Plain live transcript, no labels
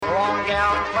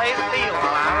gal to play the field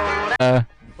while I roll down.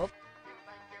 You're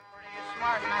pretty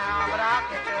smart now, but I'll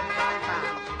catch you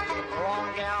sometime. Go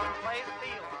on, gal, to play the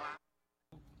field while I...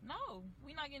 No,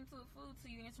 we not getting to the food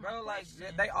till you answer Bro, my like, question.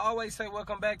 they always say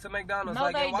welcome back to McDonald's. No,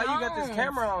 like, they why don't. you got this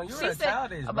camera on? You're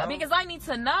childish, bro. Because I need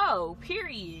to know,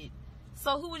 period.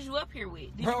 So who was you up here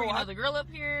with? Did you bring another girl up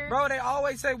here? Bro, they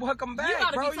always say welcome back, you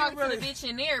gotta bro. be talking to the bitch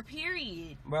in there,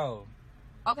 period. Bro.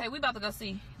 Okay, we about to go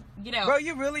see. Get out. Bro,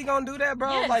 you really gonna do that,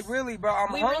 bro? Yes. Like, really, bro? I'm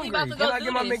hungry. Really about to go Can I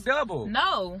get my McDouble?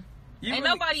 No. Ain't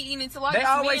nobody eating until I They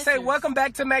always say, welcome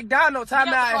back to McDonald's. How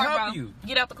may I help you?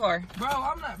 Get out the car. Bro,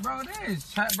 I'm not, bro, that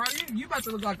is, bro, you about to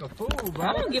look like a fool, bro.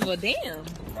 I don't give a damn.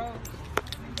 Bro.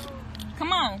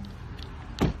 Come on.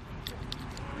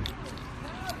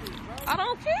 I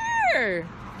don't care.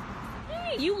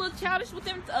 Hey, you look childish with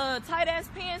them tight ass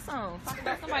pants on. Talk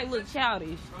about somebody look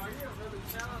childish. Bro, you're really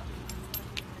childish.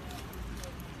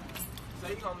 So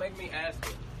you gonna make me ask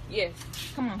it? Yes.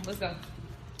 Come on, let's go.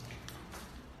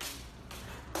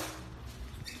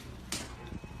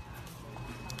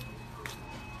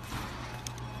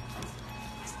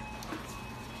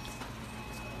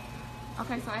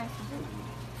 Okay, so I asked you.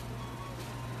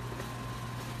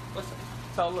 Listen,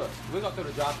 so look, we go through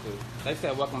the drive-thru. They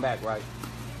said welcome back, right?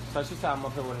 So she said I'm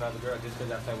up here with another girl just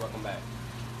because I said welcome back.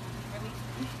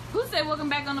 Who said welcome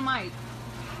back on the mic?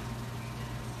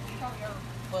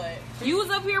 But you was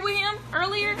up here with him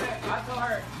earlier? I told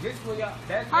her, this was y'all.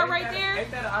 Her right there?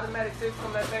 Ain't that an automatic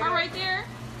system that thing? Her right there?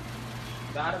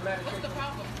 The automatic system? What's the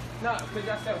problem? No, because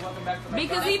y'all said welcome back to McDonald's.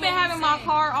 Because he been having my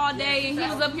car all day and he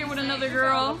was up here with another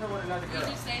girl. We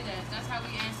just say that. That's how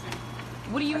we answer.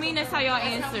 What do you mean that's how y'all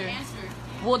That's how we answer? answer.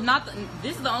 Well,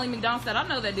 this is the only McDonald's that I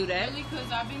know that do that. Really, because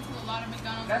I've been to a lot of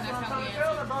McDonald's That's and what that's I'm how trying we to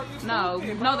tell her, answer. bro. You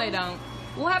stupid, bro. No, they don't.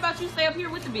 Well, how about you stay up here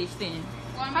with the bitch then?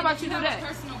 Well, I mean, How about if you do have that? a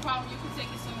personal problem, you can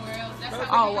take it somewhere else. That's Bro,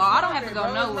 how Oh, well, I don't have to go Bro,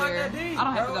 it's not nowhere. that deep, I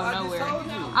don't have to bro. go I just nowhere. told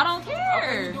you. I don't Okay,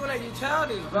 care. you doing that, you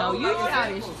childish, bro. No, you Like,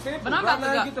 childish. simple, But I'm bro. about Now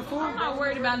to you go. get the food, I'm not bro.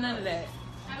 worried about none of that.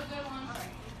 Have a good one.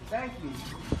 Thank you.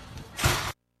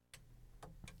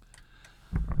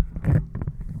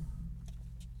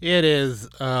 It is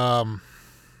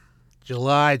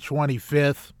July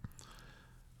 25th,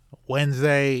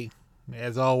 Wednesday,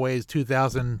 as always,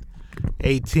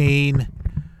 2018.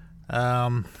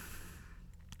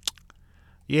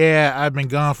 Yeah, I've been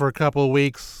gone for a couple of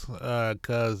weeks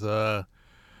because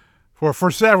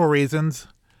for several reasons.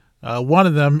 One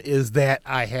of them is that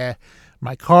I had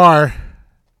my car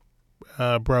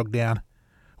broke down.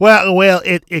 Well,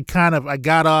 it kind of, I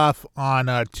got off on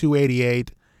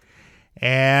 288.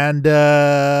 And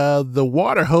the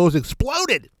water hose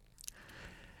exploded.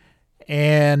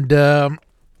 And I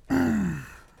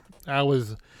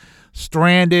was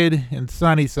stranded in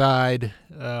Sunnyside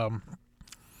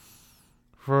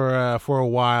for a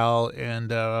while,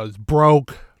 and I was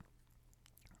broke.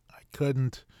 I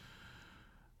couldn't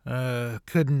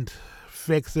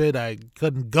fix it. I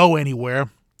couldn't go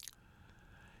anywhere.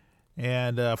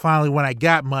 And finally, when I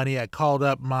got money, I called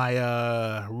up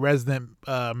my resident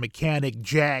mechanic,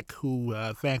 Jack, who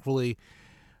thankfully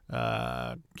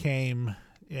came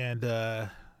and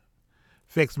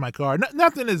fixed my car.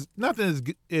 Nothing is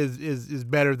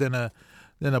better than a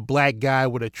black guy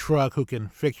with a truck who can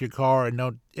fix your car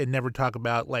and never talk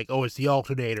about, like, oh, it's the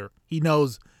alternator. He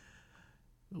knows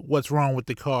what's wrong with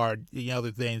the car, the other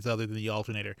things other than the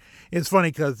alternator. It's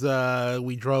funny because as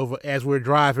we were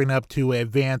driving up to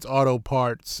Advanced Auto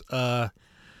Parts to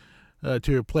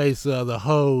replace the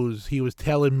hose, he was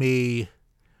telling me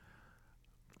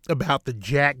about the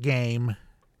jack game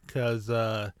because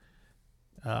my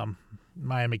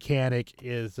mechanic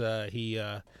is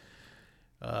an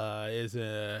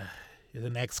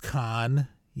ex-con.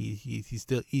 He's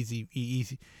still easy.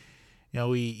 You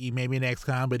know, he may be an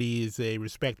ex-con, but he is a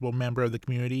respectable member of the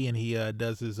community, and he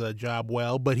does his job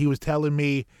well. But he was telling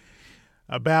me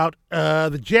about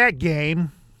the jack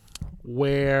game,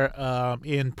 where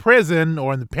in prison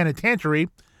or in the penitentiary,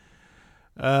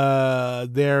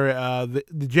 the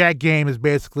jack game is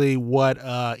basically what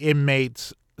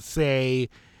inmates say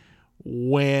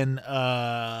when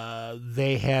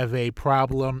they have a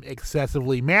problem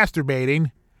excessively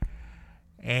masturbating.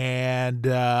 And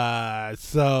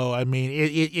so, I mean,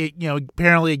 it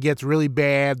apparently it gets really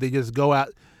bad. They just go out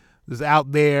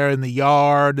there in the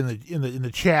yard, in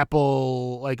the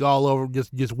chapel, like all over,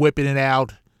 just whipping it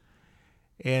out,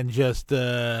 and just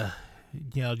going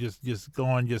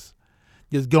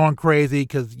crazy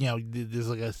because there's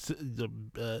like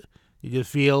you just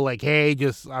feel like, hey,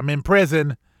 I'm in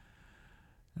prison,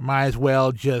 might as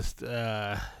well just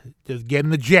get in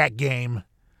the jack game.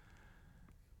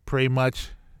 Pretty much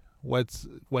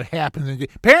what happens.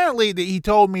 Apparently, he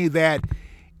told me that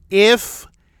if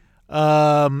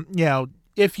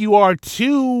if you are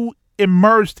too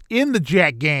immersed in the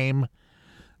Jack game,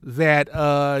 that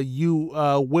you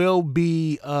will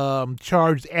be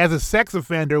charged as a sex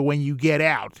offender when you get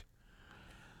out.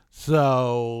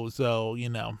 So so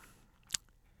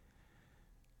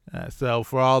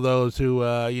for all those who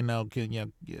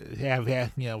can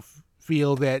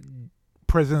feel that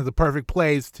prison is the perfect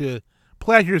place to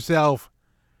pleasure yourself,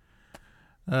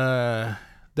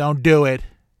 don't do it,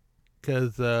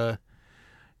 because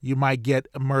you might get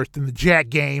immersed in the Jack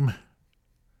game,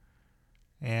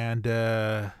 and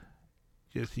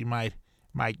you might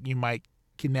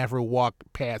can never walk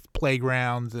past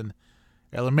playgrounds and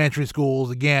elementary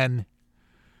schools again.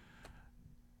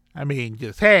 I mean,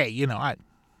 just hey,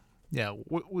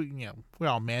 we're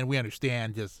all men, we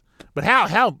understand. But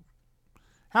how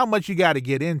much you got to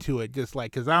get into it? Just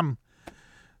like, because I'm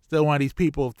still one of these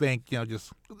people who think,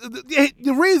 just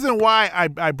the reason why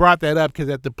I brought that up, because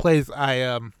at the place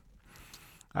I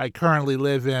currently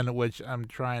live in, which I'm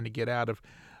trying to get out of,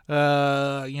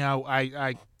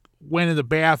 I went in the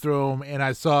bathroom and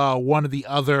I saw one of the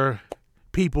other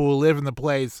people who live in the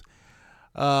place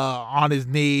on his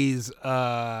knees,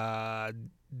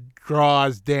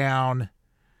 draws down,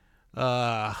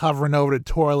 hovering over the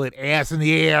toilet, ass in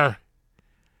the air,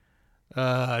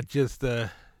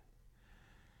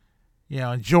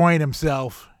 enjoying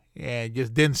himself, and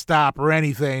just didn't stop or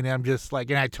anything. And I'm just like,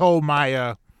 and I told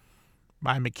my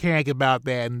my mechanic about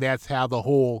that, and that's how the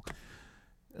whole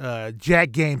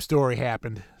Jack game story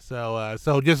happened. So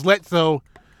just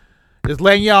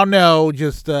letting y'all know,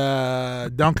 just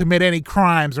don't commit any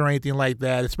crimes or anything like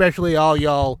that, especially all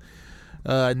y'all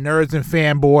nerds and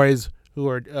fanboys who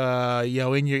are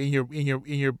in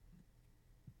your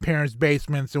parents'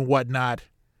 basements and whatnot.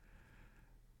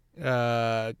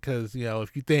 Because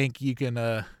if you think you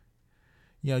can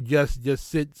just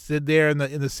sit there in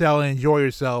the cell and enjoy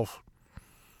yourself,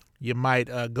 you might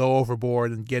go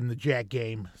overboard and get in the Jack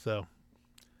game. So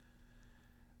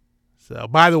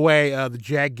by the way, the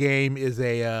Jack game is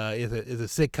a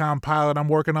sitcom pilot I'm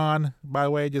working on. By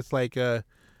the way, just like I'm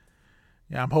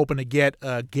hoping to get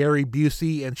Gary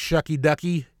Busey and Shucky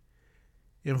Ducky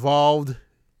involved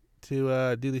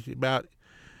to do this about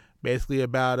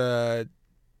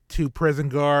two prison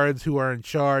guards who are in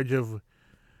charge of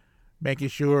making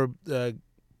sure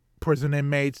prison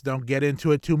inmates don't get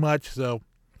into it too much. So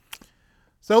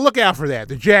look out for that.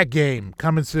 The Jack game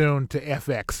coming soon to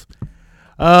FX.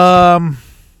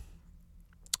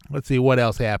 Let's see what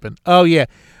else happened. Oh yeah,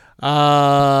 I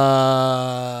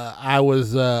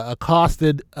was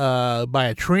accosted by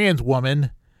a trans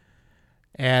woman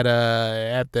at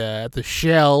the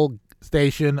Shell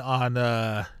station on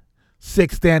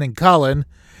 6th and Cullen.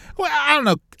 Well, I don't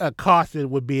know. Accosted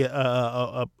would be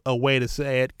a way to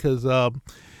say it, because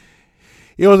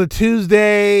it was a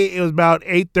Tuesday. It was about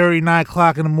 8:30, 9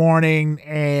 o'clock in the morning,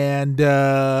 and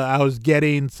I was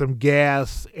getting some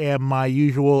gas and my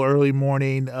usual early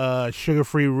morning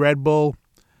sugar-free Red Bull.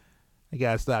 I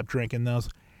gotta stop drinking those.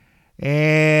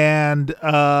 And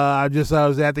I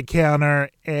was at the counter,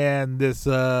 and this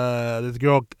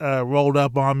girl rolled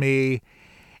up on me.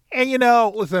 And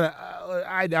listen,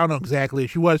 I don't know exactly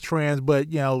if she was trans,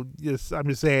 but I'm just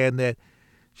saying that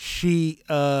she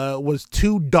was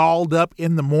too dolled up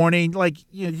in the morning, like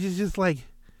just like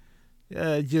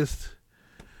the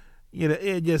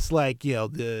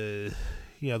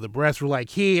breasts were like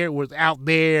here, it was out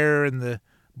there, and the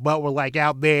butt were like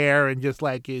out there, and just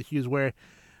like she was wearing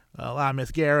a lot of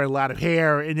mascara, a lot of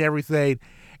hair, and everything.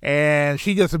 And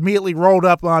she just immediately rolled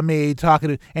up on me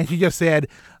and she just said,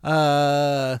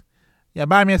 buy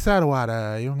me a soda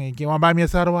water. You want to buy me a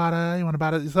soda water? You want to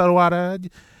buy a soda water?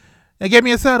 And get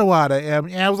me a soda water.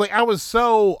 And I was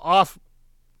so off.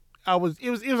 It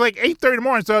was like 8:30 in the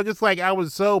morning. So just like, I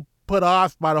was so put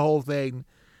off by the whole thing.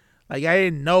 Like, I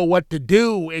didn't know what to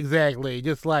do exactly.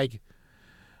 Just like,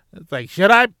 it's like, should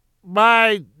I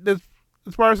buy this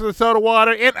person a soda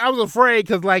water? And I was afraid,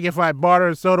 because like, if I bought her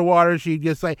a soda water, she'd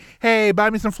just say, hey,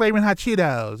 buy me some flaming hot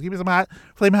Cheetos. Give me some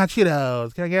flaming hot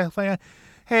Cheetos. Can I get flaming?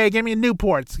 Hey, give me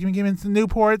Newports. Give me some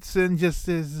Newports, and it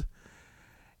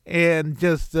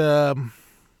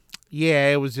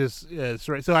was just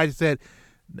so I just said,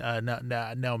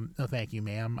 no, thank you,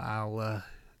 ma'am. I'll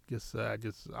I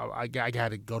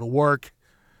gotta go to work.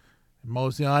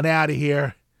 Mostly on out of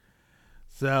here.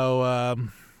 So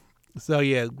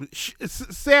yeah,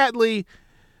 sadly,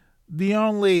 the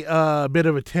only bit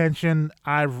of attention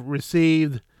I've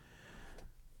received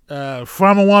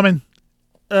from a woman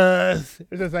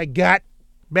since I got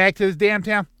back to this damn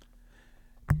town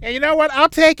And you know what? I'll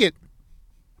take it.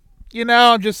 You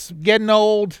know, I'm just getting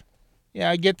old. Yeah,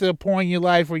 I get to a point in your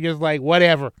life where you're just like,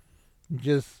 whatever.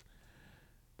 Just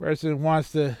person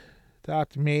wants to talk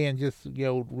to me and just, you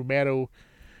know, no matter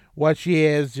what she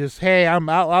is, just, hey,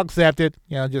 I'll accept it.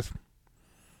 You know, just,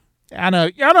 I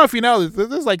don't know if you know this.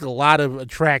 There's like a lot of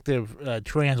attractive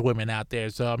trans women out there.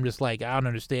 So I'm just like, I don't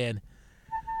understand,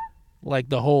 like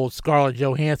the whole Scarlett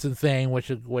Johansson thing, which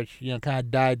you know kind of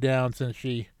died down since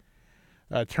she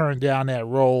turned down that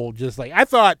role. Just like I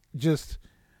thought, just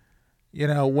you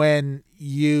know, when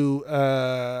you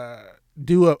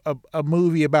do a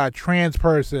movie about a trans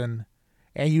person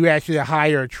and you actually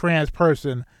hire a trans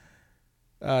person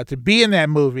to be in that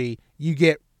movie, you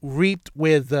get reaped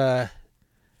with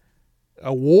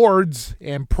awards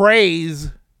and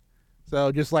praise.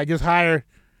 So just hire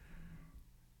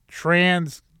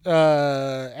trans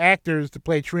actors to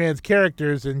play trans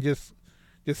characters and just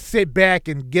sit back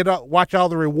and watch all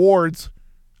the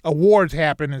awards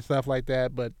happen and stuff like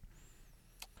that. But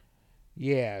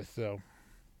yeah, so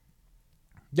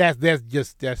that's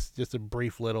just a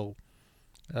brief little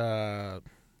what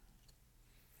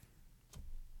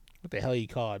the hell you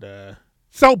call it,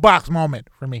 soapbox moment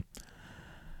for me.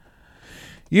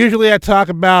 Usually I talk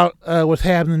about what's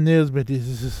happening in the news, but this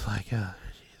is just like,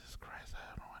 Jesus Christ, I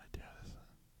don't want to do this.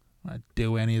 I don't want to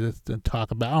do any of this to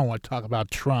talk about. I don't want to talk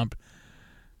about Trump.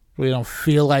 Really don't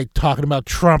feel like talking about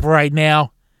Trump right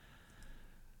now.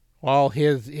 All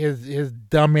his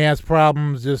dumbass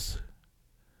problems, just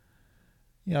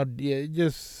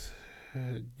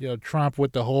Trump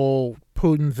with the whole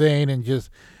Putin thing, and just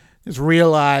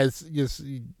realize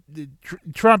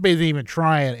Trump isn't even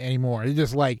trying anymore. He's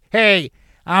just like, hey,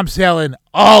 I'm selling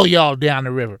all y'all down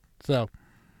the river. So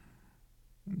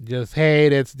just, hey,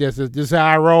 this is how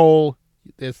I roll.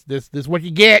 This what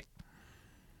you get.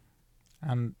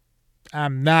 I'm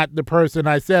not the person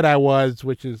I said I was,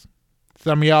 which is,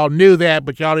 some of y'all knew that,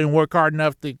 but y'all didn't work hard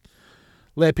enough to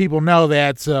let people know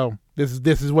that. So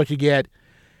this is what you get.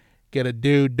 Get a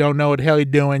dude don't know what the hell he's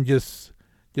doing, just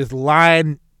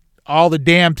lying all the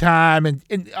damn time and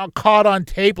caught on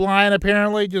tape lying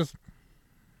apparently.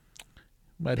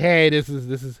 But hey, this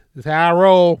is how I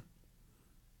roll.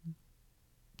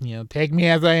 You know, take me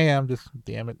as I am. Just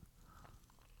damn it.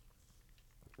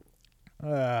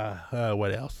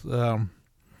 What else?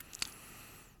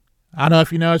 I don't know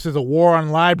if you noticed, there's a war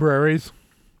on libraries.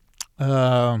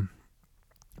 Apparently,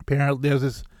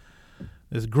 there's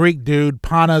this Greek dude,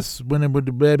 Panos,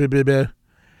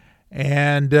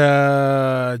 and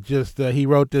he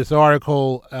wrote this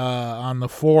article on the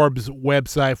Forbes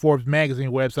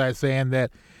magazine website, saying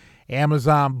that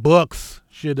Amazon Books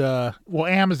should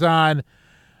Amazon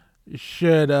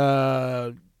should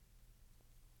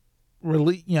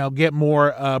really, get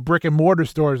more brick and mortar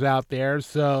stores out there,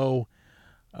 so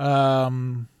they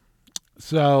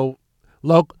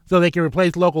can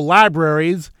replace local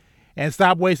libraries and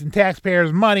stop wasting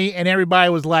taxpayers' money. And everybody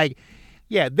was like,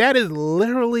 yeah, that is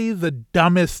literally the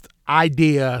dumbest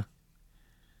idea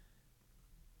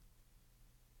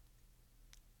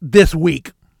this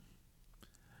week.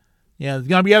 Yeah, there's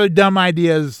gonna be other dumb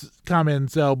ideas coming,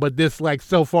 but this, like,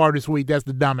 so far this week, that's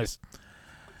the dumbest.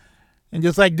 And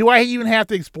just like, do I even have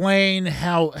to explain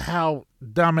how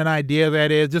dumb an idea that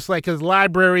is? Just like, because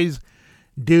libraries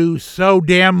do so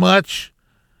damn much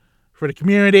for the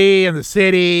community and the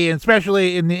city, and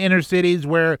especially in the inner cities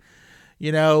where,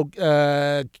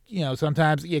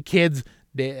 sometimes your kids,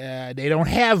 they don't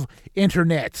have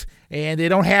internet and they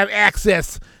don't have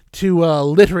access to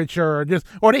literature,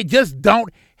 or they just don't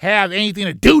have anything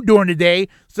to do during the day,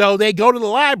 so they go to the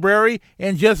library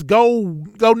and just go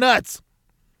nuts.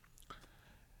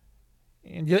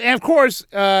 And of course,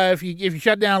 if you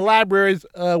shut down libraries,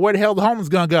 where the hell the homeless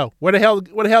gonna go? Where the hell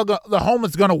the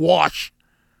homeless gonna wash?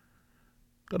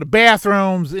 Go to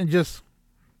bathrooms and just.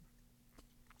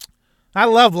 I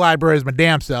love libraries my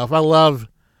damn self. I love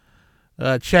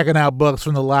checking out books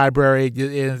from the library,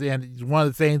 and it's one of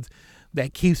the things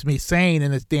that keeps me sane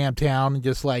in this damn town. And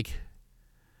just like,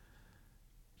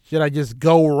 should I just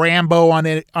go Rambo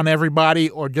on everybody,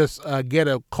 or just get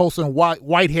a Colson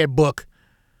Whitehead book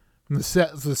from the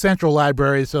Central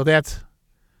Library? So let's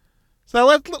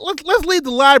leave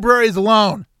the libraries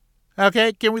alone.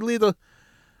 Okay, can we leave the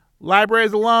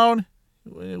libraries alone?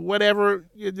 Whatever,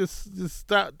 you just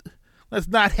stop. Let's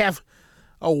not have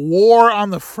a war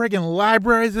on the friggin'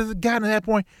 libraries. It's gotten to that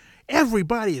point.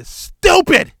 Everybody is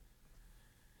stupid.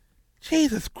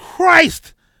 Jesus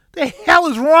Christ. The hell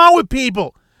is wrong with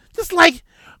people? Just like,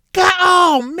 God,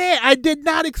 oh man, I did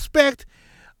not expect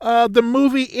the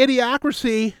movie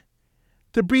Idiocracy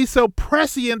to be so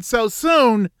prescient so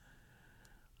soon.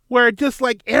 where just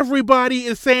like everybody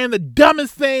is saying the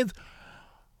dumbest things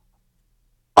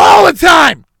all the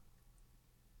time.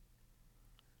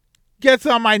 Gets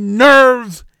on my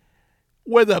nerves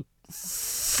with a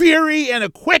fury and a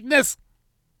quickness.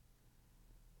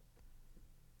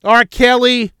 R.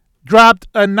 Kelly dropped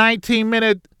a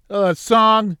 19-minute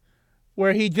song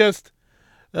where he just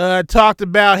talked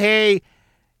about, hey,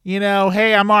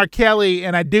 I'm R. Kelly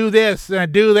and I do this and I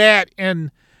do that,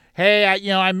 and hey,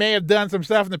 I may have done some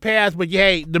stuff in the past, but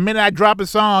hey, the minute I drop a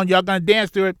song, y'all gonna dance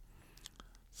to it.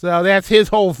 So that's his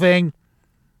whole thing.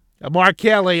 I'm R.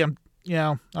 Kelly. I'm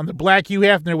the Black Hugh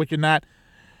Hefner, which you're not.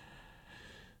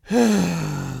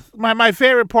 My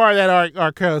favorite part of that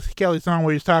R. Kelly song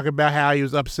where he's talking about how he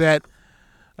was upset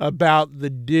about the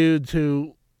dudes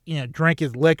who, drink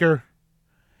his liquor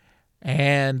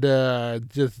and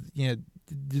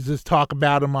just talk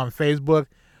about him on Facebook.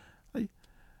 Like,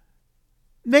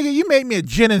 nigga, you made me a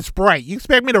gin and Sprite. You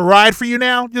expect me to ride for you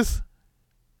now? Just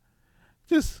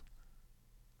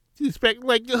expect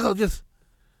just.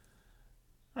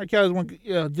 R. Kelly's one,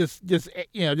 just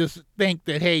think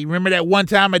that, hey, remember that one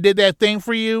time I did that thing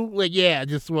for you? Like, yeah,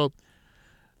 just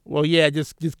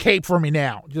cape for me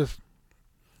now. Just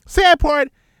sad part,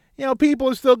 people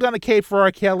are still gonna cape for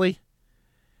R. Kelly,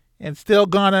 and still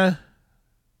gonna.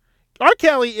 R.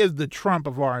 Kelly is the Trump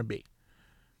of R&B.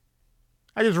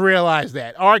 I just realized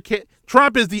that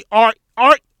Trump is the R.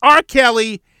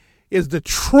 Kelly is the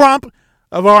Trump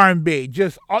of R&B.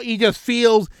 He just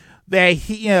feels that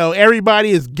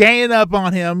everybody is ganging up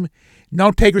on him,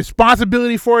 don't take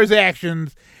responsibility for his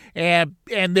actions, and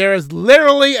there is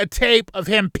literally a tape of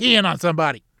him peeing on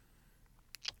somebody.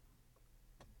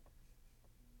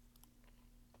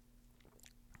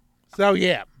 So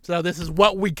yeah, this is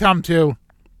what we come to.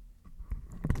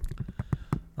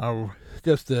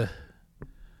 Just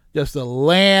a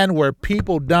land where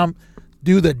people do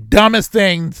the dumbest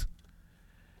things.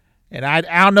 And I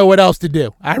don't know what else to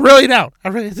do. I really don't. I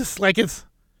really just I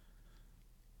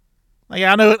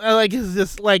know it's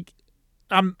just like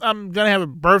I'm gonna have a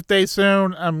birthday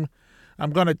soon. I'm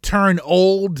gonna turn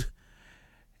old,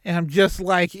 and I'm just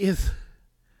like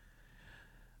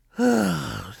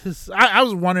I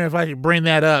was wondering if I should bring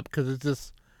that up because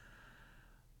it's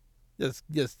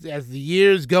just as the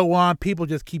years go on, people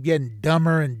just keep getting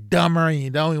dumber and dumber, and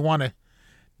you don't even want to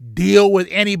deal with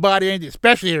anybody,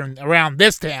 especially around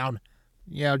this town.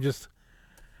 But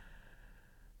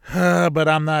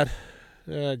I'm not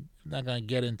gonna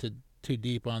get into too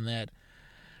deep on that.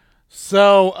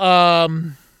 So,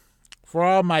 for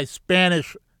all my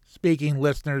Spanish-speaking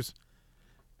listeners,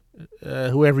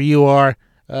 whoever you are,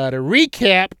 to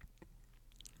recap,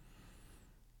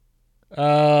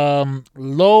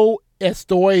 lo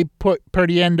estoy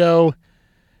perdiendo,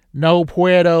 no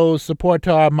puedo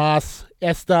soportar más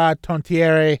esta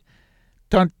tontería,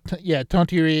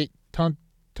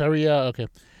 okay.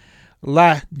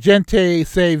 La gente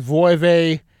se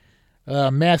vuelve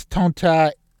más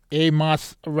tonta y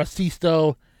más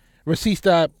racista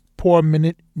por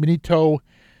minuto.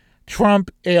 Trump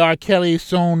y R. Kelly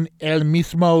son el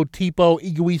mismo tipo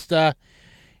egoísta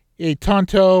y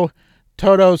tonto.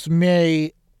 Todos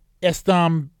me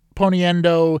están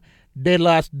poniendo de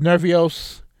los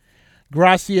nervios.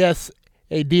 Gracias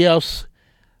a Dios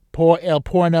por el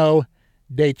porno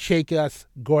de chicas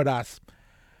gordas.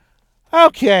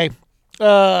 Okay,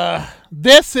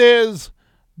 this is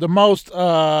the most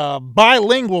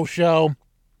bilingual show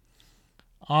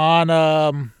on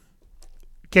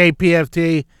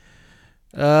KPFT.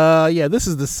 This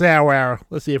is the Sour Hour.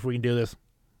 Let's see if we can do this.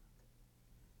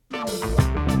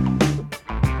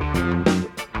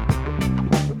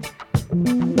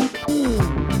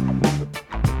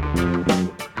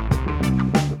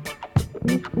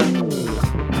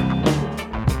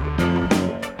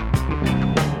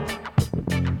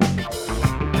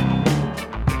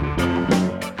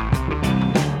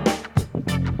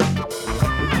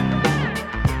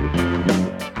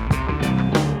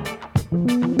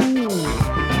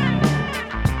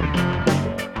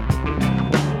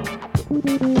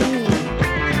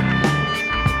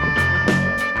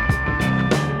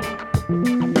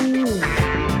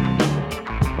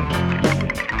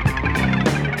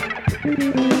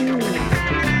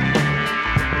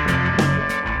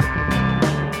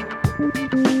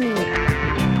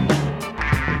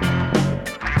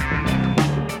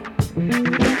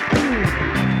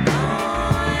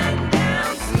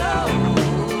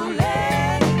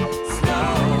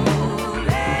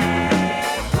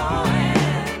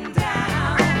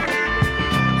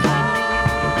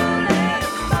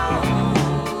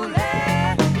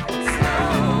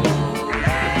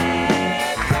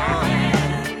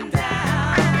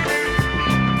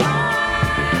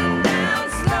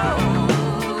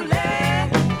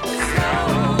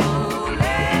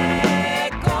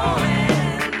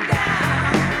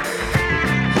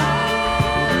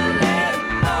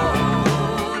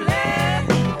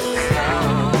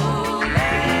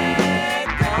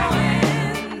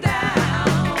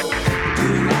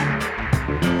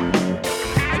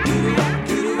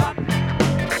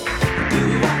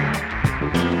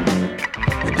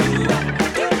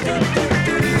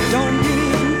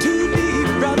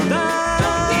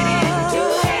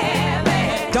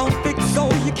 so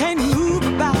you can't move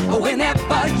about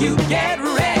whenever you get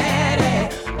ready.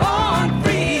 Born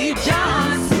free,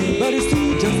 John C. But it's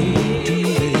too just a little too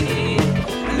late.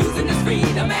 Losing his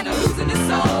freedom and losing his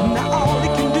soul. Now all he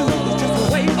can do is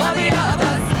just wait for the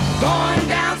others. Going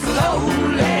down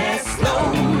slowly,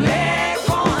 slowly,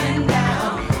 going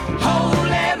down.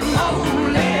 Holy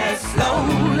moly,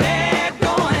 slowly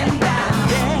going down.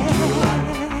 Yeah.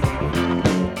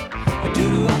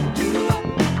 Do-do-up, do-do-up,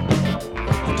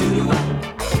 do-do-up,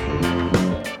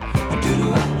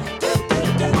 do-do-up,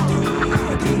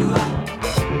 do-do-do-do-do-up,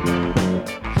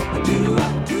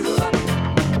 do-do-up, do-do-up,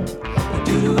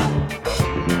 do-do-up.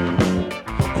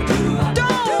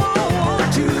 Don't want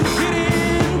to get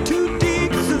in too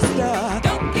deep, sister.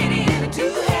 Don't get in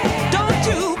too heavy. Don't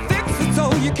you fix it so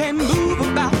you can move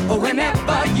about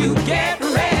whenever you get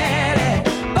ready.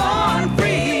 Born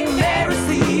free, Mary C.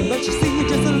 But you see,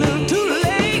 just a little too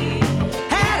late.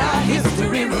 Had our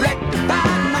history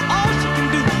rectified. Now all she can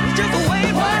do is just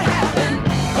wait what happened.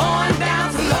 Going down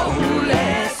slowly,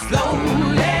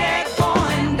 slowly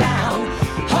going down.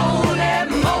 Holy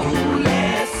moly,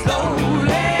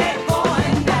 slowly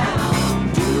going down.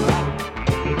 Do-do-up,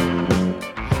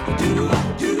 do-do-up,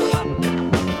 do-do-up,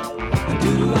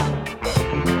 do-do-up, do-do-up,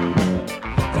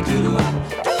 do-do-up.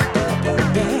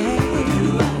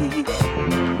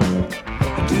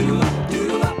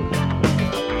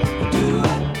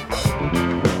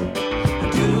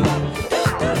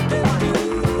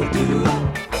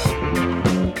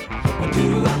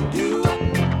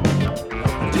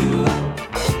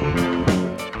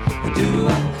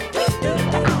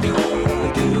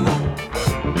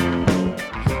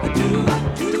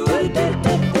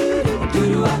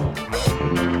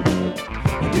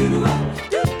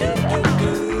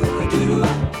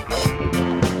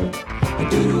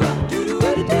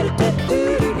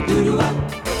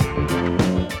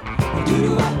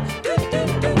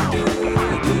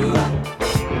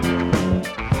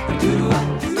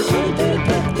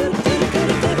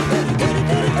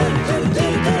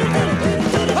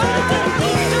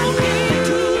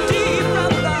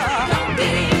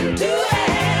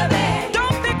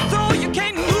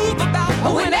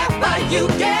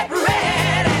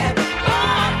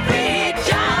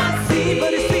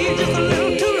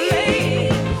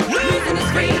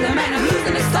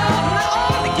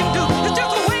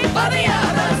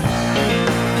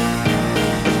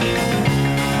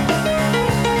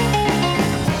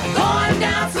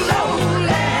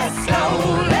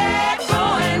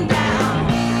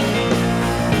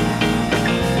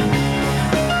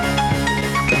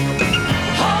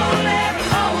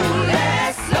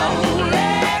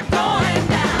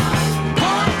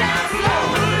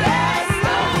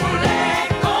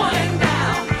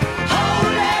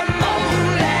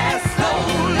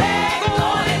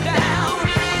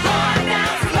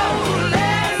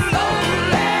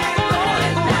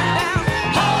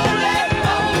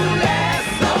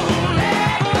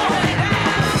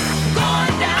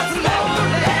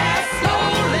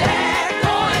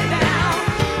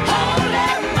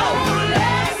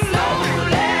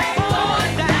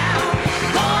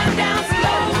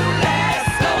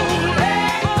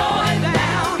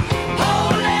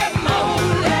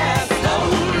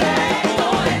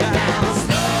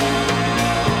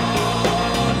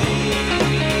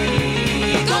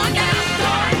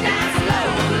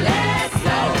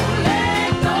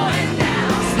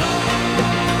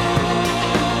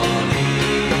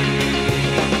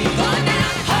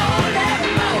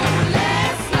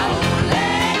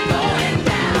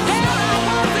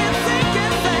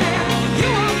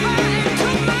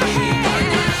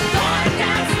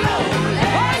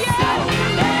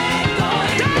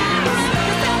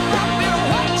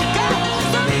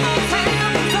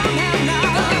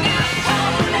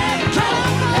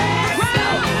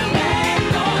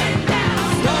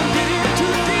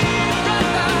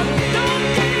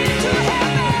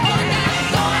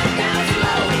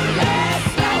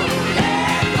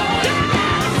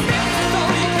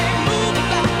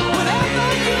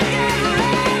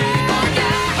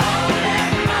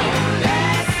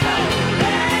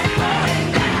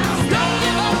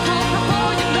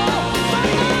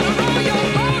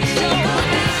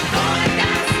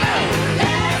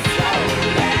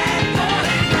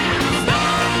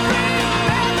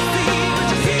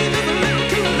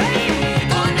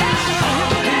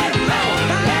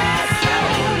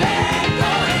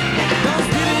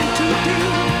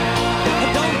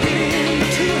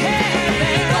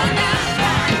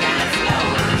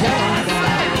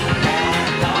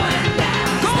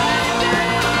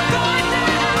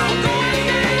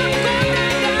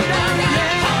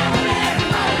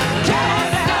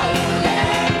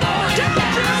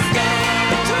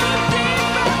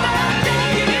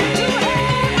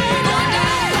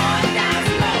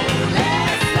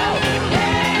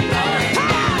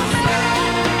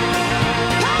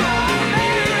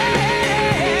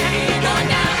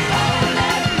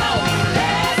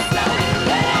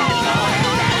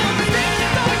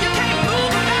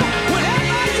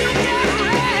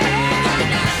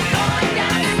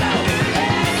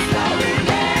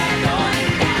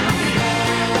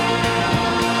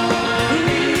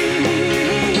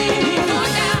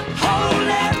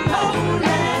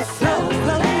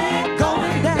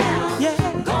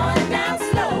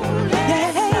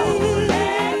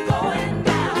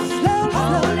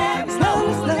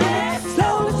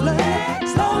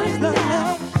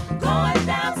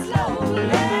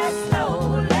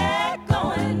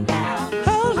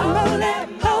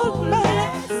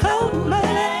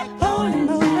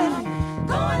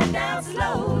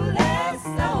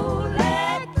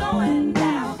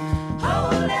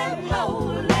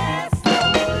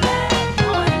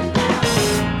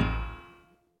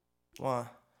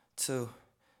 2,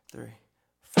 3,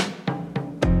 4.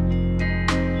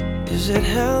 Is it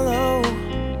hello?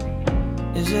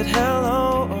 Is it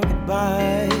hello or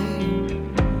goodbye?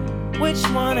 Which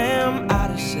one am I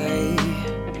to say?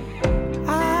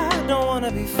 I don't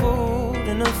wanna be fooled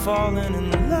into falling in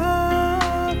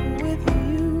love with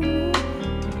you.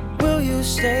 Will you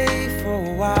stay for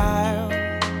a while?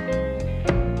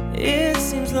 It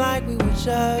seems like we were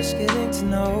just getting to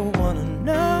know one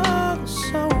another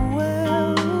so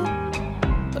well.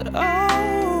 But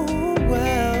oh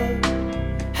well,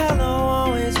 hello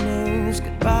always means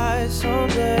goodbye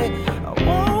someday. I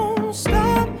won't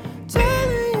stop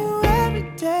telling you every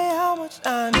day how much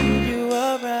I need you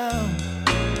around.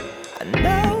 I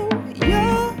know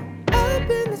you're up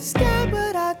in the sky,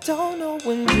 but I don't know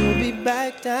when you'll be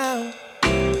back down.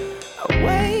 I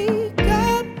wake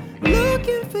up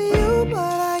looking for you,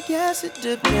 but I guess it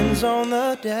depends on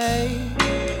the day.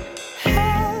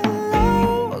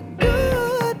 Hello,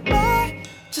 goodbye,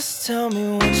 just tell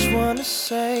me which one to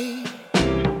say.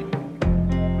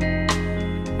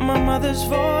 My mother's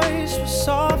voice was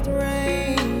soft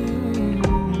rain.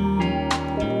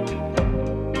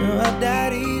 Her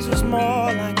daddy's was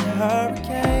more like a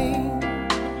hurricane,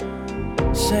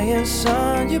 saying,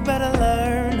 son, you better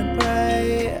learn to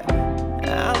pray.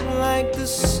 I'm like the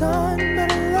sun,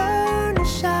 better learn to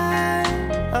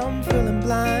shine. I'm feeling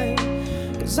blind,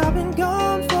 cause I've been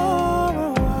gone for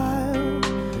a while,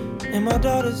 and my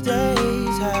daughter's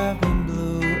days have been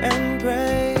blue and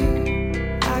gray.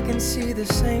 I can see the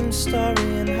same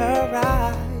story in her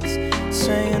eyes,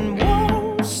 saying,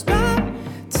 won't stop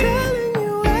telling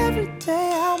you every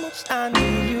day how much I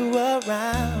need you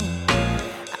around.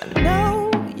 I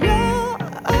know you're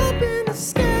up in the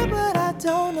sky, but I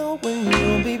don't know when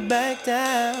you'll be back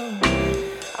down.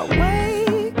 I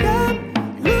wake up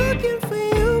looking for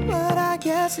you, but I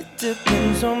guess it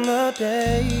depends on the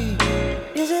day.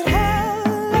 Is it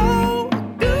hello or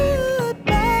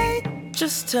goodbye?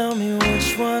 Just tell me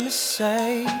which one to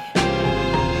say.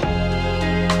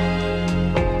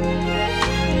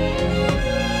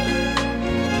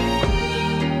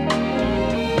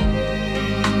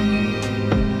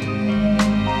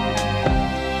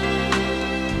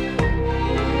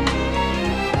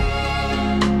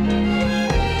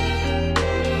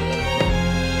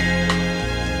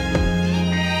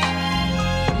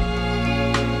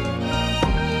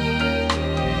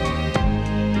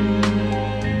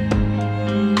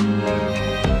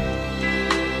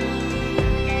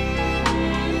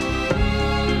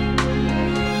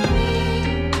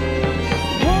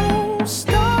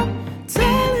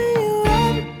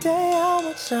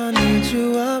 I need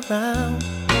you around.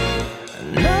 I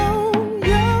know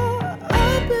you're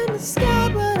up in the sky,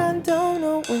 but I don't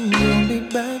know when you'll be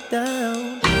back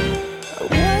down. I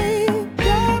wake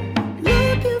up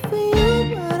looking for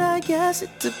you, but I guess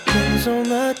it depends on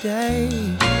the day.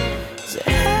 Say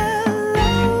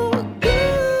hello or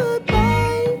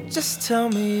goodbye, just tell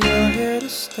me you're here to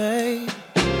stay.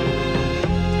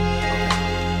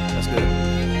 That's good.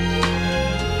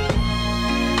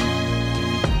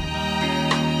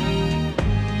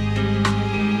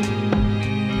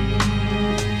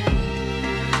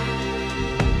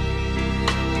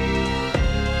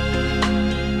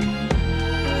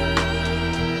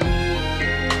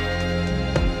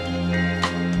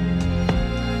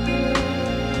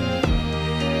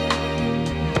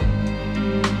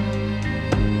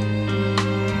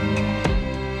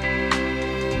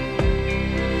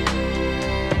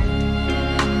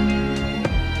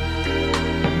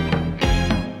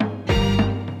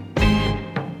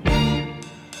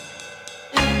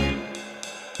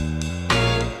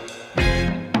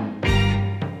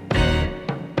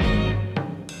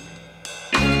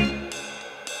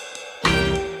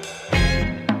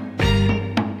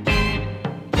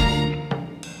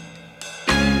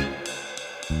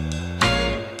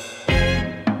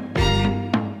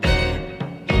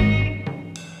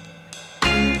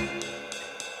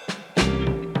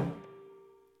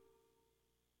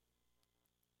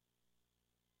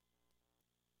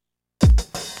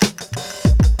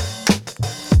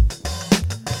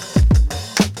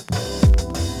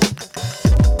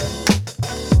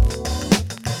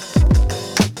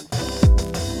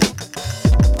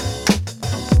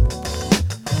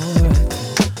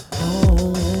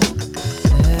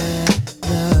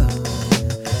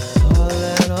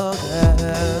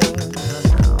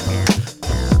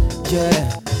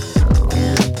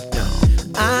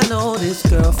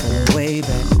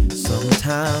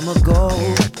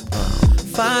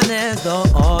 Fine as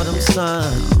the autumn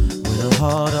sun, with a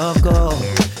heart of gold.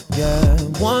 Yeah,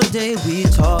 one day we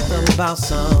talked about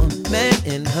some men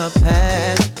in her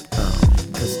past.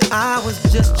 'Cause I was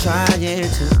just trying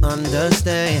to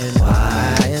understand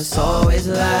why it's always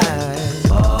lies,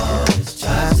 always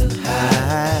tries to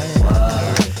hide.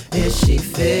 What is she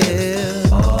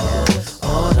feel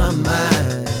on her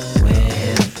mind when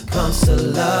it comes to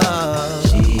love?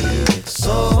 She's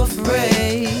so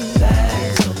afraid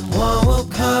that someone will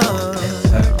come and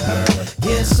hurt her.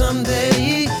 Yeah,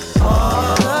 someday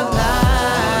all her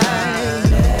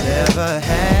life never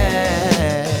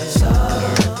had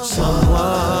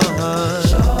someone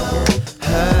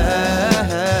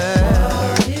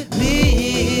hurt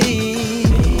me.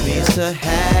 Means to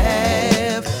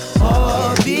have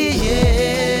or be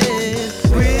in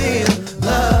real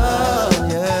love,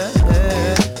 yeah.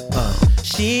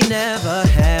 She never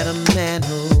had a man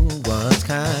who was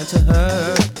kind to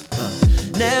her.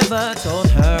 Never told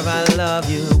her I love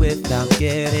you without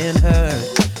getting hurt.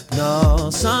 No,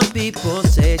 some people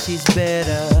say she's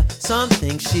better, some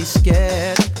think she's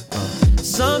scared.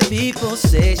 Some people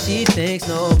say she thinks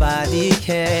nobody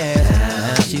cares.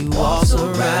 Now she walks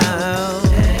around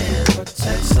and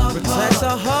protects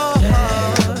her heart,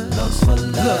 looks for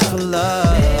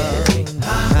love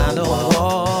behind a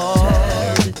wall.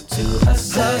 Tells it to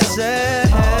herself,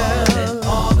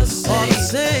 all the same.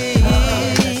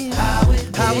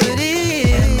 How it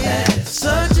is,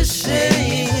 such a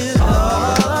shame.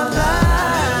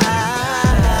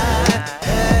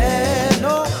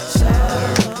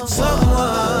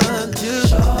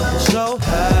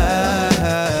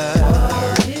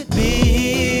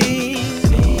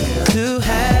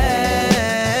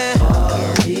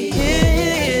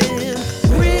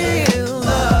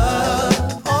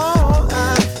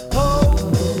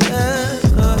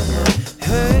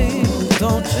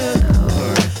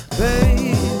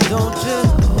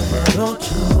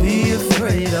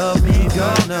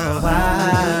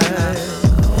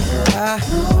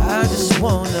 I just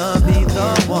wanna be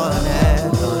the one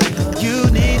that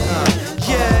you need,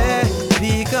 yeah,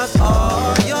 because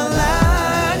all your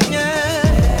life,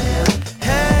 yeah,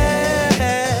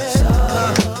 has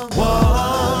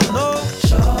someone,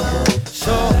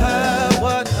 show her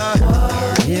what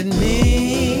it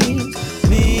means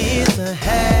to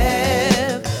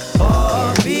have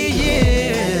or be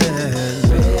in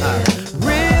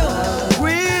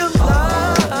real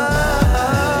love.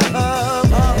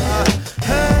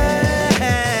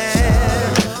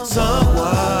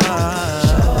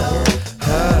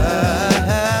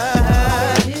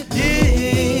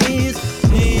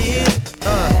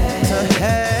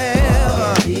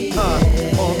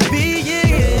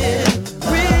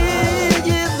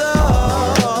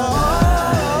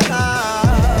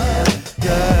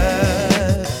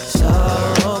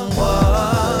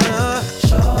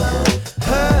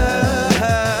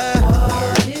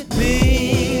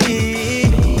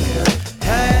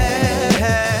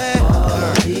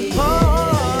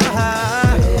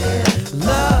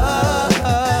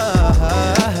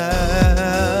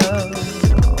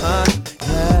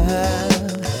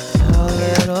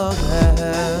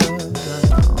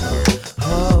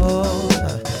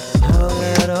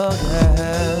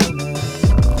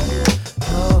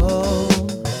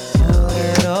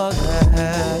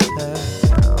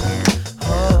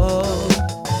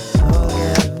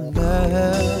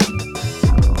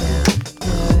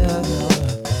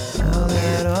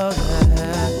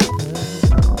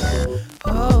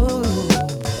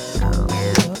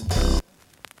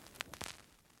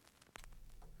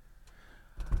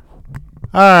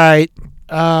 All right.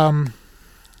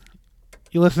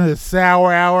 You listen to the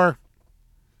Sour Hour,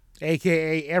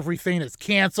 a.k.a. Everything Is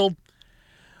Canceled,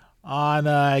 on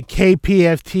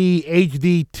KPFT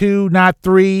HD2, not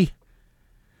 3.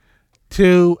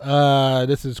 2.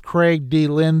 This is Craig D.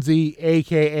 Lindsay,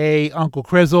 a.k.a. Uncle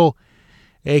Crizzle,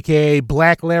 a.k.a.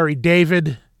 Black Larry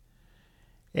David,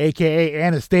 a.k.a.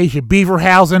 Anastasia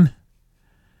Beaverhausen,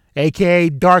 a.k.a.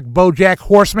 Dark Bojack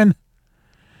Horseman,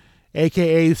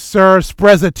 a.k.a. Sir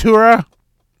Sprezzatura.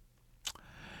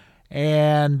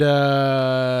 And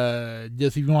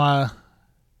just if you want to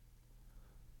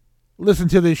listen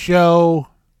to this show,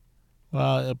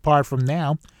 apart from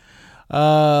now,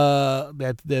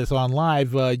 that's on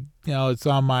live, it's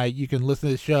on my, you can listen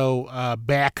to the show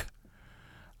back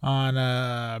on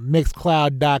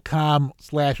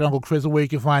mixcloud.com/Uncle Crizzle, where you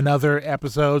can find other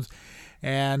episodes.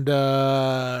 And,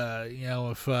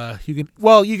 if you can,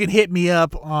 you can hit me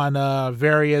up on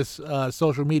various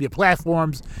social media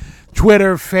platforms,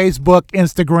 Twitter, Facebook,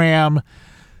 Instagram,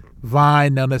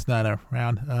 Vine. No, that's not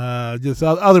around. Just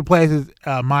other places,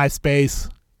 MySpace,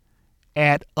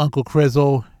 at Uncle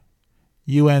Crizzle,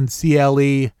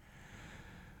 UNCLE,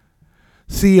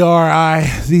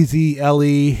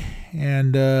 CRIZZLE.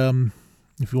 And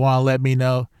if you want to let me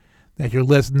know that you're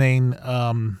listening,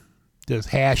 just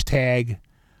hashtag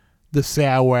the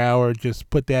Sour Hour. Just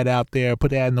put that out there,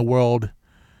 put that in the world,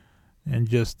 and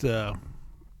just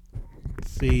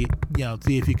see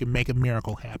if you can make a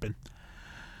miracle happen.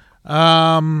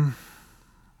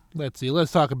 Let's see.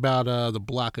 Let's talk about the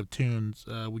block of tunes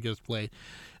we just played.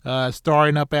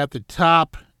 Starting up at the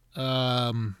top,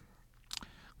 Going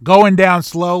Down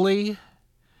Slowly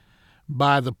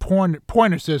by the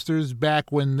Pointer Sisters,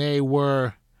 back when they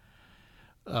were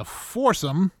a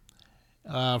foursome,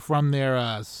 from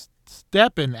their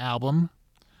Steppin' album.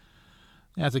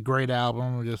 That's a great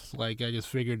album. I just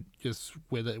figured, just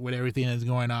with everything that's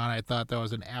going on, I thought that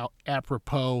was an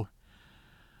apropos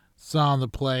song to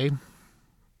play.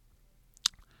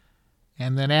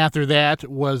 And then after that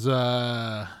was, and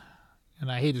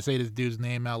I hate to say this dude's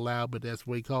name out loud, but that's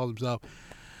what he calls himself,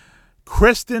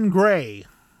 Christon Gray.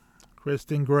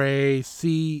 Christon Gray,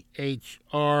 Christon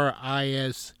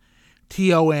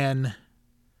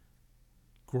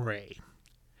Gray.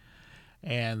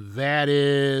 And that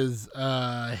is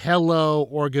Hello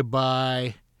or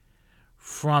Goodbye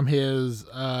from his,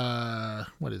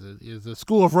 what is it? Is the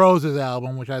School of Roses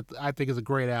album, which I think is a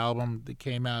great album that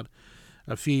came out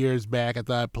a few years back. I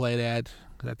thought I'd play that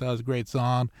because I thought it was a great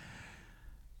song.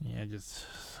 Yeah, just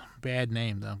bad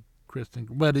name though, Christon.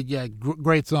 But yeah,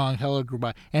 great song, Hello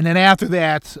Goodbye. And then after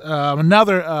that,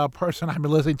 another person I've been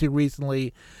listening to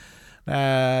recently.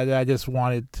 That I just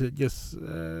wanted to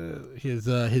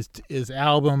his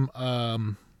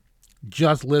album,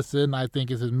 Just Listen, I think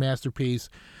is his masterpiece.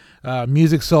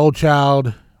 Music Soul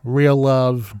Child, Real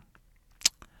Love.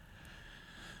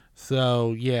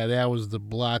 So yeah, that was the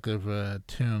block of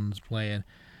tunes playing.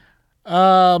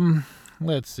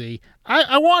 Let's see.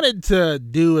 I wanted to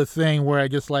do a thing where I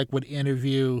just would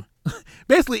interview,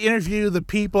 basically interview the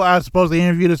people I was supposed to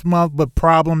interview this month, but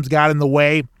problems got in the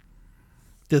way.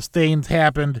 Just things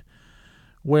happened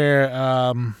where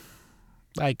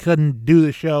I couldn't do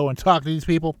the show and talk to these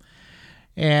people.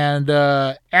 And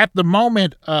at the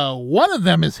moment, one of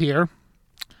them is here.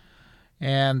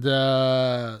 And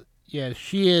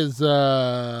she is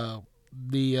the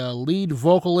lead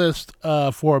vocalist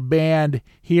for a band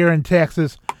here in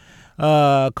Texas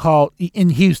called,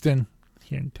 in Houston,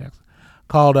 here in Texas,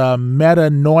 called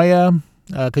Metanoia.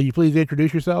 Could you please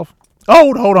introduce yourself?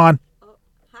 Oh, hold on.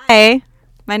 Hi.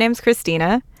 My name's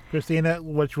Christina. Christina,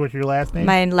 what's your last name?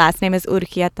 My last name is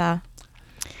Urquieta.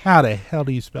 How the hell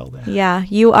do you spell that? Yeah,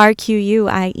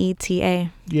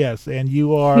 Urquieta. Yes, and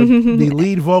you are the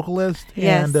lead vocalist.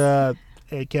 Yes. And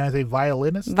can I say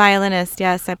violinist? Violinist,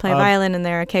 yes. I play violin in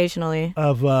there occasionally.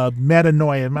 Of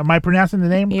Metanoia. Am I pronouncing the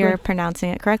name You're correct?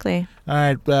 pronouncing it correctly. All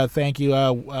right, thank you.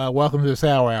 Welcome to the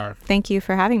Sour Hour. Thank you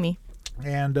for having me.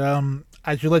 And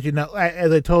I should let you know,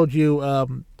 as I told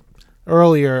you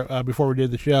earlier, before we did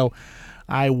the show,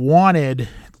 I wanted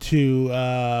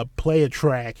to play a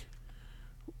track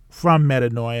from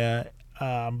Metanoia,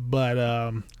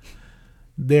 but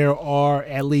there are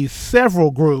at least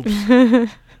several groups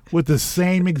with the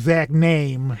same exact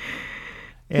name.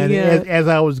 And as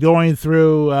I was going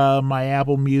through my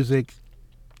Apple Music,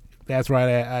 that's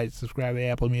right, I subscribe to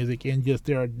Apple Music, and just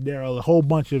there are a whole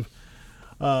bunch of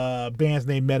bands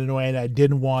named Metanoia, and I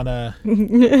didn't want to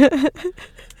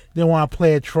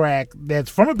play a track that's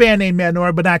from a band named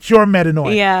Metanoia, but not your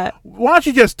Metanoia. Yeah. Why don't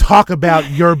you just talk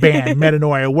about your band,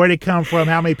 Metanoia? Where did it come from?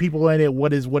 How many people in it?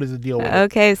 What is the deal with it?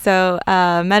 Okay, so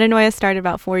Metanoia started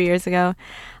about 4 years ago.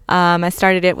 I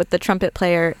started it with the trumpet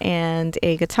player and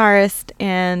a guitarist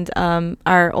and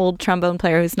our old trombone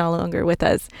player who's no longer with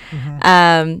us.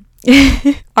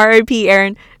 R.I.P.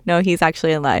 Aaron. No, he's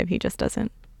actually alive. He just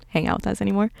doesn't hang out with us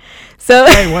anymore. So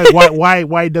hey,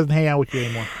 why he doesn't hang out with you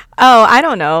anymore? Oh, I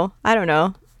don't know.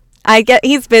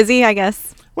 He's busy, I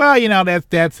guess. Well,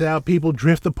 that's how people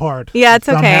drift apart. Yeah, it's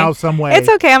okay. Somehow, some way. It's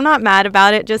okay. I'm not mad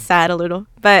about it. Just sad a little.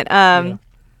 But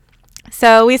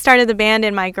so we started the band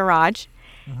in my garage,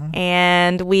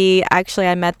 and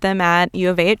I met them at U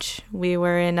of H. We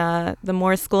were in the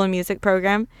Morris School of Music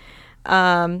program,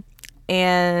 and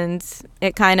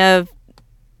it kind of,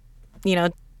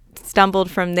 stumbled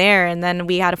from there, and then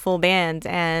we had a full band,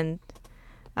 and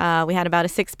we had about a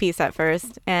 6-piece at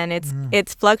first, and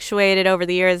it's fluctuated over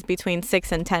the years between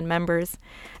 6 and 10 members.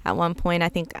 At one point, I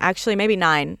think actually maybe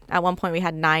 9. At one point, we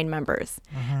had 9 members.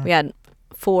 We had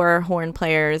 4 horn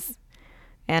players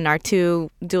and our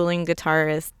 2 dueling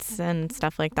guitarists and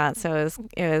stuff like that. So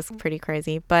it was pretty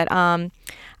crazy. But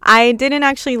I didn't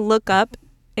actually look up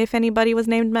if anybody was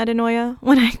named Metanoia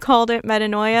when I called it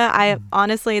Metanoia. I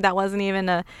honestly, that wasn't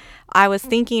even I was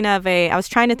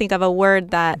trying to think of a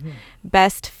word that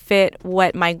best fit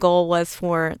what my goal was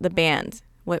for the band.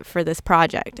 for this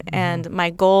project. And my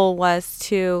goal was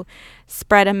to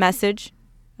spread a message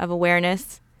of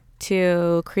awareness,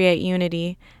 to create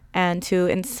unity, and to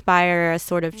inspire a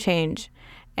sort of change.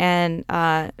 And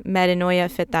metanoia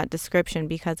fit that description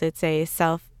because it's a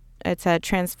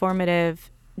transformative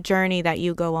journey that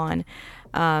you go on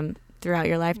throughout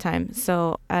your lifetime.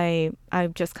 So I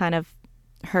just kind of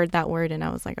heard that word and I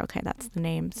was like, okay, that's the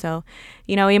name. So,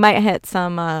 we might hit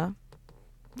some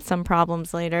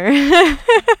problems later.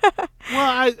 Well,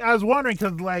 I was wondering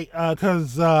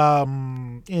because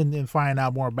in finding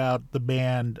out more about the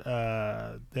band,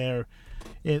 I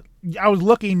was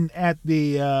looking at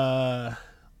the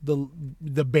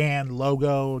band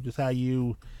logo, just how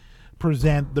you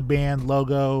present the band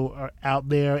logo out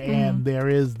there, and there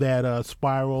is that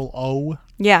spiral O.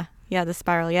 Yeah, the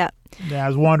spiral. Yeah. I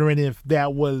was wondering if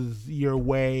that was your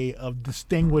way of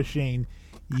distinguishing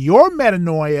your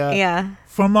metanoia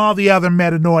from all the other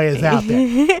metanoias out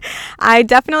there. I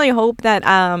definitely hope that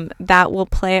that will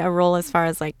play a role as far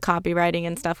as like copywriting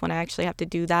and stuff when I actually have to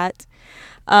do that.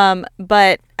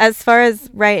 But as far as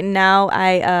right now,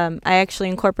 I actually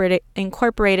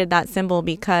incorporated that symbol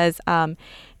because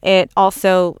it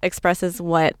also expresses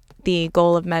what the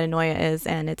goal of metanoia is,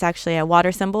 and it's actually a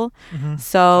water symbol.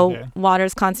 So water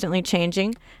is constantly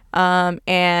changing,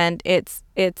 and it's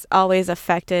always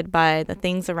affected by the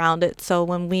things around it. So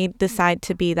when we decide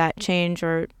to be that change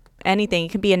or anything,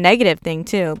 it can be a negative thing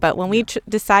too, but when we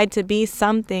decide to be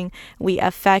something, we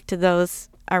affect those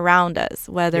around us,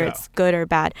 whether it's good or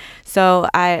bad. So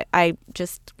I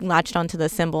just latched onto the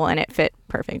symbol and it fit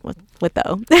perfect with the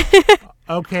O.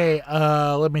 Okay,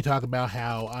 let me talk about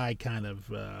how I kind of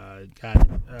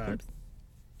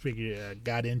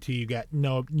got into you,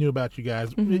 knew about you guys.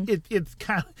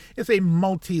 It's a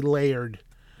multi-layered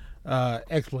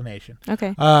explanation.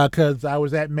 Okay. Because I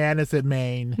was at Madness at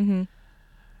Maine,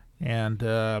 and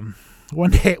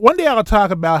one day I'll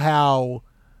talk about how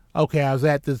I was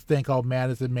at this thing called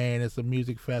Madness at Maine. It's a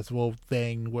music festival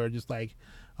thing where just like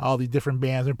all these different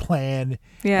bands are playing.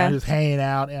 Yeah. I'm just hanging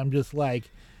out, and I'm just like.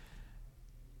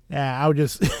 I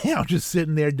was just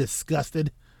sitting there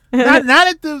disgusted, not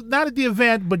at the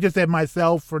event, but just at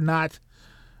myself for not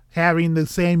having the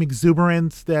same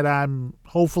exuberance that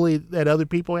that other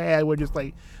people had. We're just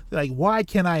like why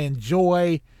can't I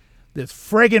enjoy this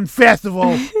friggin'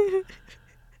 festival?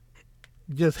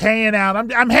 Just hanging out.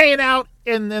 I'm hanging out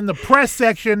in the press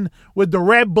section with the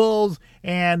Red Bulls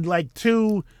and like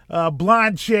two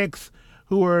blonde chicks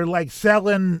who are like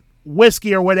selling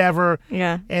whiskey or whatever,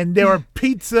 and there were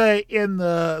pizza in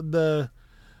the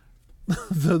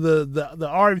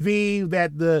RV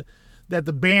that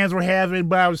the bands were having,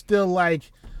 but I was still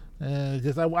like,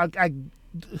 because I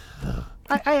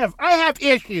have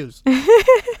issues.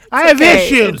 I have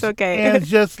issues. It's okay. And it's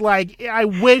just like I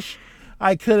wish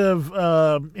I could have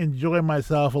enjoyed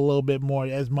myself a little bit more,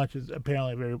 as much as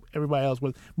apparently everybody else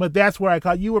was. But that's where I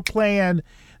caught you were playing.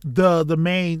 It was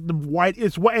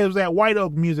at White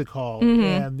Oak Music Hall,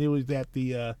 and it was at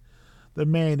the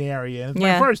main area. And it's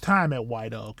my first time at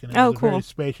White Oak, and it was a very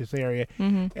spacious area.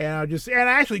 And I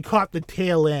actually caught the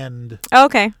tail end.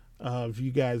 Of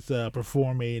you guys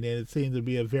performing, and it seemed to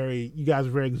be you guys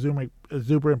were very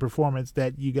exuberant performance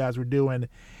that you guys were doing,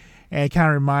 and it kind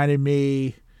of reminded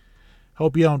me.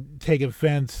 Hope you don't take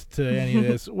offense to any of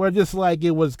this. Well, just like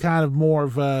it was kind of more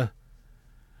of a.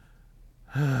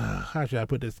 How should I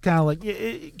put this? Kind of like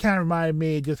it kind of reminded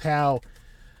me just how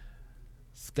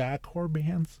ska-core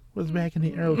bands was back in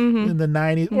the early in the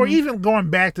 90s, or even going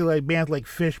back to like bands like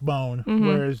Fishbone,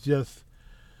 where it's just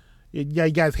you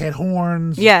guys had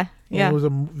horns. Yeah. It was a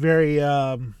very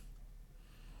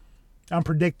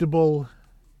unpredictable.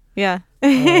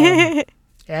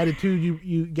 Attitude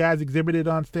you guys exhibited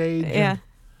on stage.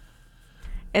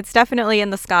 It's definitely in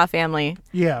the ska family.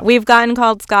 Yeah. We've gotten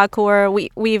called ska-core.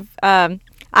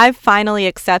 I've finally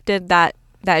accepted that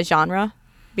genre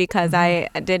because I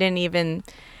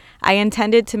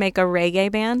intended to make a reggae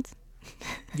band.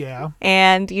 Yeah.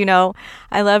 And,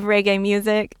 I love reggae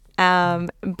music,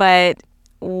 but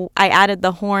I added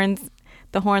the horns.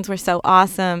 The horns were so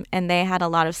awesome, and they had a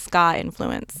lot of ska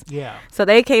influence. Yeah. So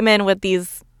they came in with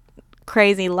these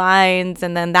crazy lines,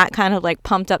 and then that kind of like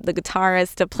pumped up the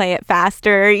guitarist to play it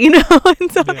faster,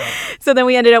 and so then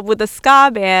we ended up with a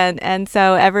ska band. And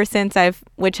so ever since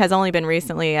which has only been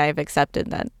recently, I've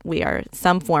accepted that we are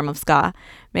some form of ska,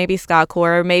 maybe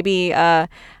ska-core, maybe I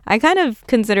kind of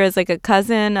consider as like a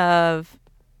cousin of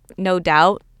No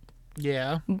Doubt.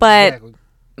 Yeah. But exactly.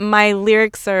 My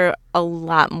lyrics are a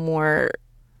lot more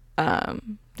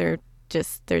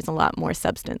there's a lot more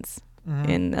substance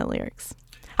in the lyrics.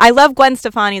 I love Gwen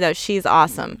Stefani though. She's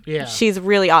awesome. Yeah. She's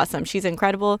really awesome. She's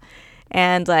incredible,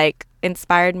 and like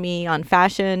inspired me on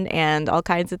fashion and all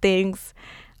kinds of things.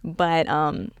 But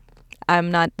I'm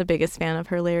not the biggest fan of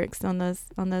her lyrics on those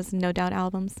No Doubt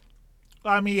albums.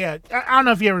 I mean, yeah. I don't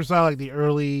know if you ever saw like the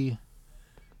early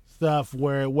stuff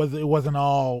where it wasn't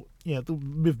all the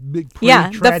big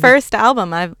The first album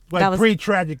like that was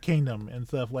pre-Tragic Kingdom and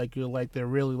stuff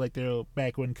they're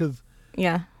back when because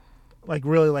yeah like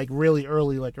really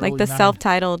early like early the 90s.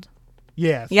 self-titled.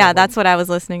 Yeah, Yeah, that's what I was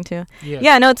listening to.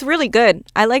 Yeah, no, it's really good.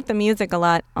 I like the music a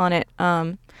lot on it.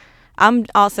 I'm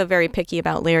also very picky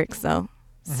about lyrics though,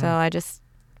 so I just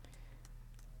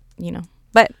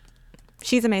but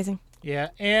she's amazing. Yeah,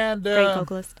 and Great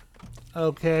vocalist.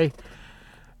 Okay.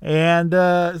 And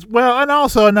and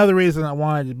also another reason I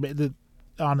wanted to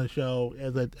on the show,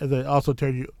 as I also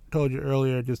told you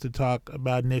earlier, just to talk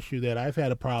about an issue that I've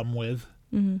had a problem with,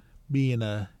 being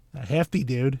a hefty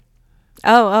dude.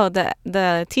 Oh,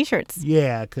 the t-shirts.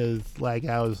 Yeah, because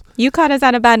You caught us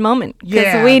at a bad moment. Because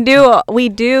Yeah. we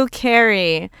do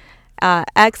carry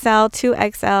XL,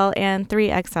 2XL, and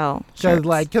 3XL shirts.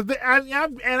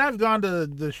 I've gone to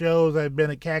the shows. I've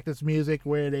been at Cactus Music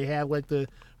where they have like the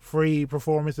free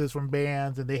performances from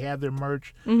bands, and they have their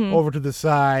merch over to the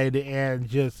side, and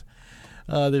just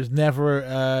there's never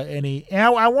any. And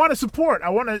I want to support. I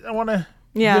want to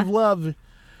give love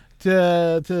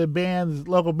to bands,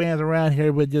 local bands around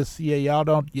here, but just y'all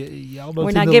don't.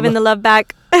 We're not giving the love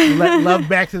back. Love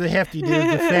back to the hefty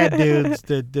dudes, the fat dudes,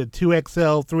 the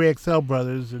 2XL, 3XL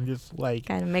brothers, and just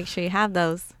gotta make sure you have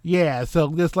those. Yeah,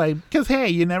 so just because hey,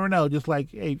 you never know. Just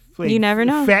hey, you never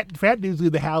know. Fat dudes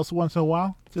leave the house once in a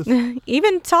while. Just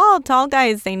even tall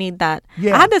guys, they need that.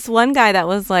 Yeah. I had this one guy that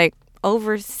was like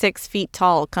over 6 feet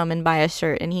tall come and buy a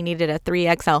shirt, and he needed a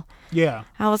 3XL. Yeah,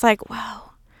 I was like, wow.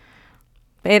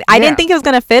 I didn't think it was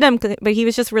gonna fit him, but he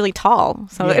was just really tall,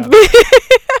 so it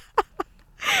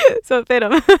fit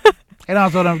him. And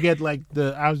also don't forget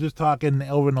I was just talking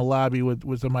over in the lobby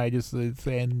with somebody just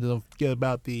saying don't forget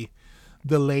about the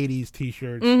ladies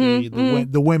t-shirts,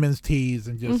 the women's tees,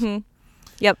 and just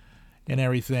yep, and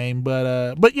everything.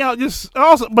 But just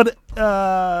also but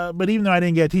even though I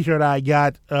didn't get a t-shirt, I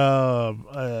got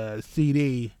a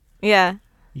CD. Yeah,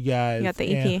 you guys. You got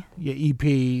the EP.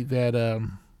 EP that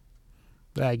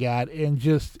I got, and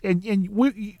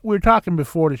we were talking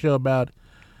before the show about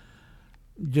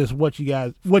just what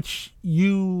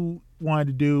you wanted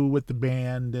to do with the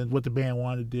band and what the band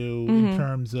wanted to do in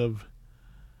terms of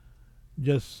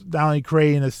just not only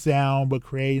creating a sound but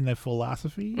creating a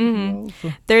philosophy.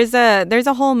 So. There's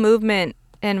a whole movement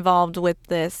involved with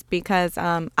this because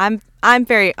I'm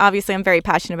very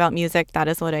passionate about music. That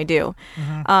is what I do.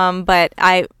 But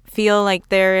I feel like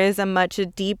there is a much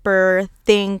deeper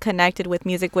thing connected with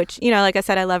music, which, like I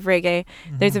said, I love reggae.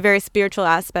 There's a very spiritual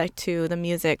aspect to the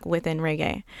music within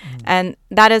reggae. And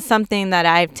that is something that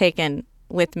I've taken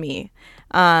with me.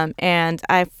 And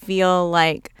I feel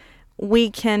like we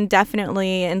can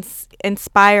definitely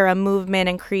inspire a movement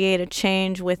and create a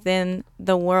change within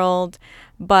the world,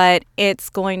 but it's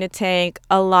going to take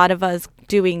a lot of us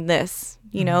doing this,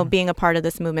 being a part of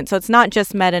this movement. So it's not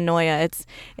just Metanoia.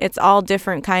 It's all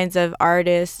different kinds of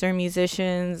artists or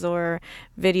musicians or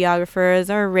videographers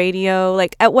or radio,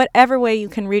 at whatever way you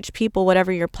can reach people,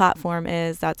 whatever your platform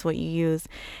is, that's what you use.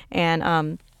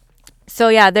 And so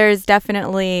yeah, there's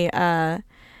definitely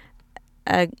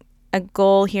a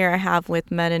goal here I have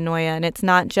with Metanoia, and it's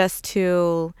not just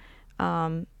to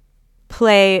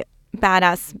play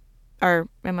badass, or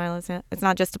am I listening? It's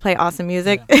not just to play awesome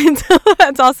music. Yeah.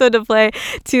 It's also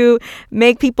to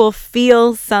make people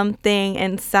feel something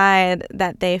inside,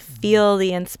 that they feel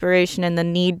the inspiration and the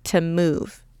need to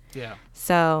move. Yeah.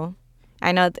 So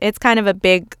I know it's kind of a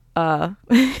big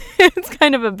it's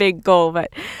kind of a big goal,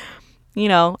 but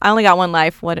I only got one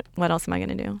life. What else am I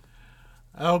gonna do?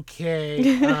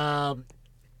 Okay.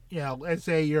 Let's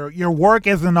say your work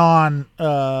isn't on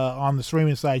the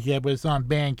streaming site yet, but it's on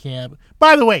Bandcamp.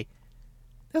 By the way,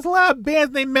 there's a lot of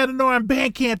bands named Metanoia on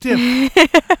Bandcamp too.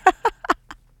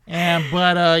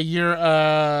 But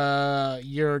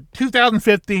your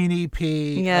 2015 EP,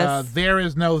 yes. There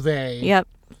Is No They. Yep.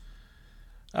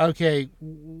 Okay,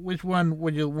 which one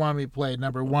would you want me to play?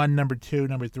 Number 1, number 2,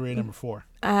 number 3, number 4?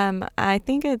 I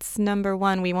think it's number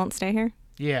 1. We Won't Stay Here.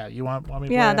 Yeah, you want me to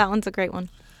play that one's a great one.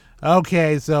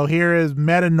 Okay, so here is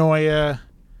Metanoia.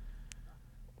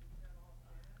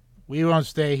 We Won't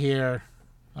Stay Here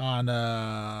on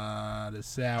the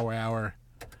Sour Hour,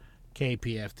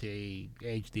 KPFT,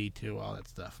 HD2, all that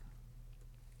stuff.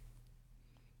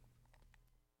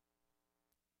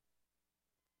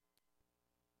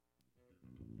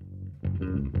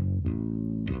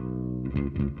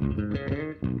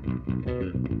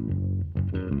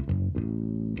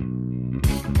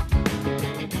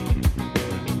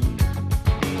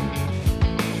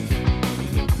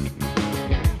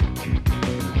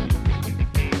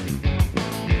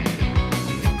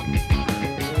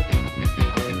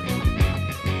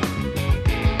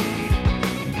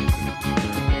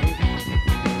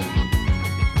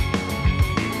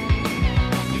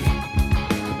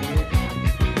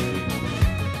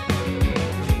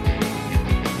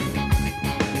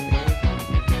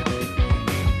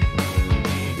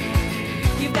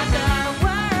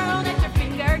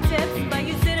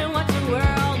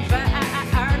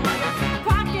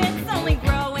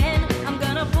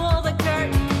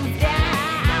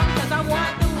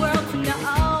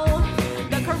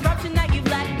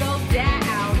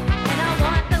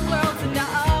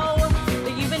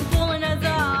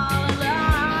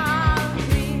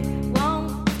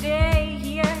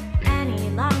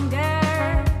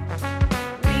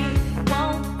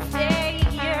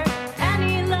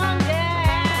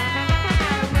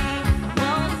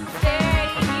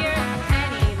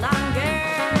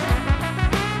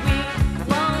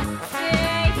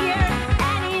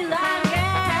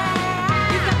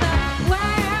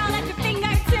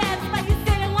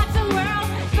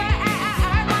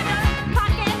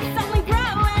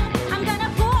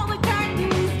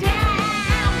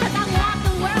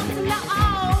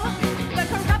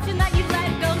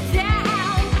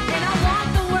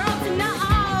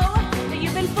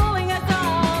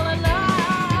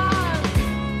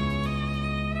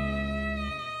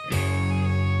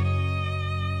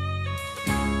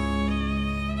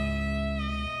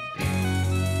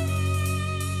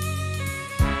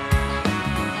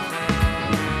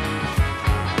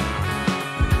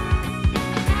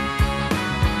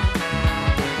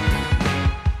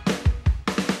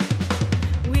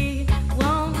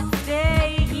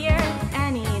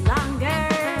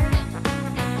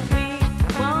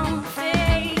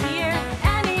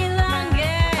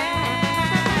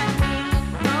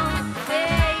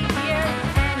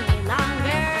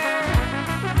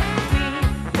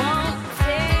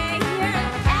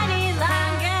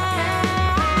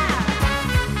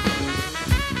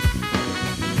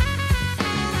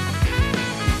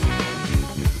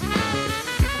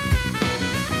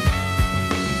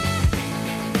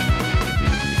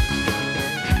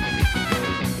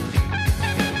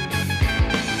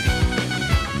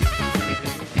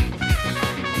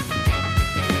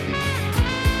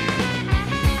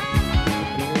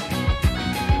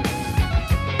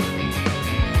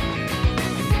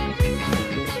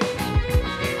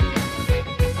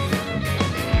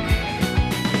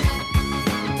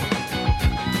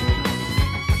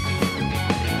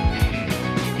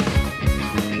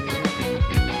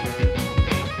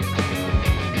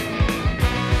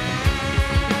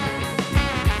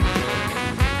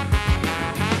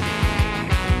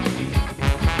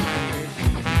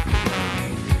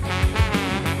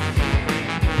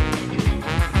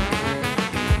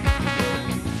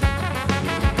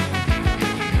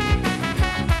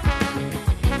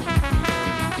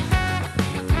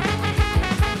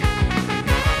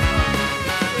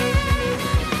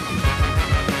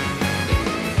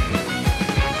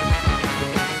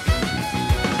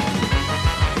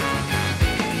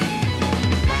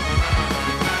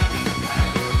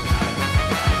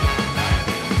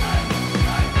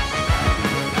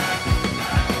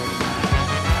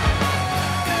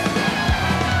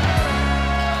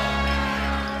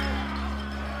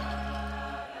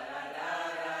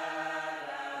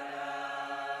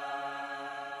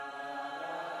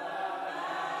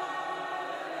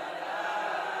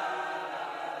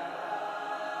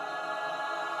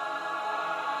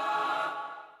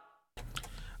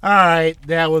 All right,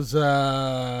 that was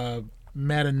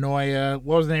Metanoia.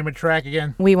 What was the name of the track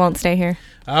again? We Won't Stay Here.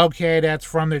 Okay, that's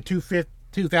from their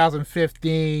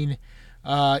 2015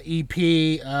 EP,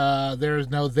 There's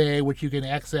No They, which you can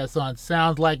access on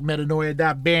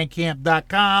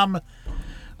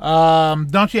soundslikemetanoia.bandcamp.com.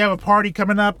 Don't you have a party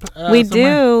coming up? We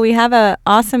somewhere? do. We have an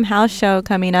awesome house show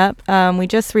coming up. We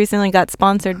just recently got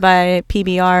sponsored by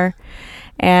PBR.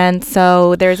 And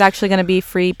so there's actually going to be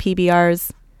free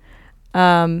PBRs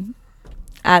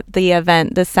at the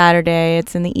event this Saturday.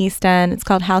 It's in the East End. It's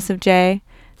called House of J,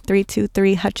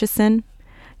 323 Hutchison.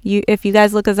 If you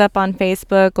guys look us up on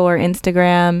Facebook or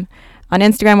Instagram, on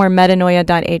Instagram we're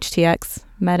metanoia.htx.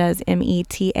 Meta is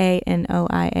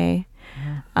METANOIA.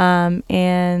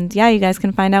 And yeah, you guys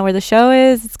can find out where the show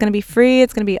is. It's going to be free.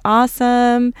 It's going to be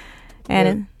awesome.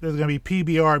 And there's going to be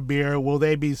PBR beer. Will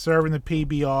they be serving the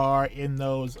PBR in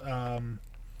those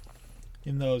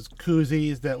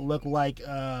koozies that look like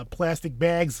plastic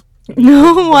bags?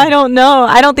 No, I don't know.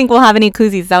 I don't think we'll have any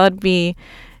koozies. That would be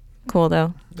cool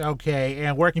though. Okay,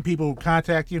 and where can people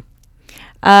contact you?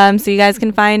 So you guys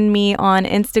can find me on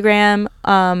Instagram,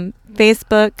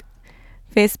 Facebook,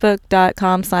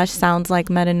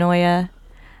 facebook.com/soundsLikeMetanoia.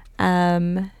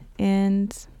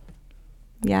 And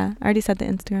yeah, I already said the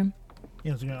Instagram.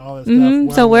 Instagram, all that stuff.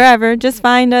 Well, so wherever, just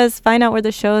find us, find out where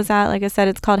the show is at. Like I said,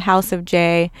 it's called House of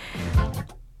J.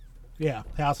 Yeah,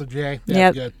 House of J. That's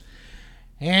Yep. good.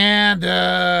 And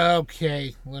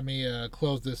okay, let me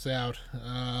close this out.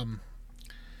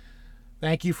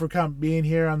 Thank you for being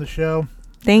here on the show.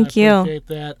 Thank I you. appreciate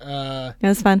that. It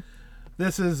was fun.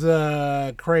 This is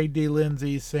Craig D.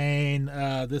 Lindsay saying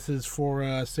this is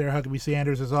for Sarah Huckabee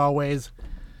Sanders as always.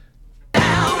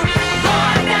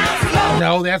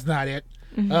 No, that's not it.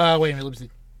 Wait a minute. Let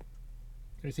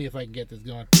me see if I can get this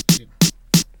going.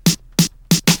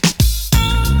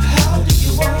 How do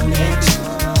you want it?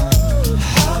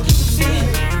 How do you feel?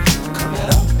 Coming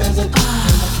up as a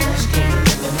cash game,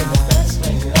 living in the best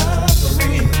thing of the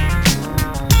real.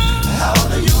 How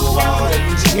do you want it?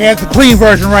 Yeah, it's the clean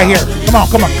version right here.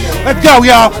 Come on. Let's go,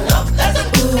 y'all.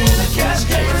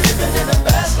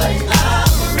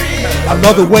 I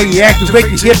love the way you activate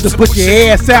your hips to put your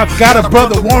ass out. Got a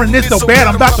brother warning this so bad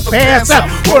I'm about to pass out.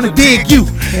 Wanna dig you,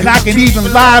 and I can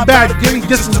even lie about it. Give me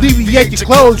just alleviate your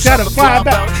clothes. Gotta fly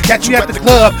about. Got you at the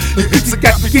club. The bitches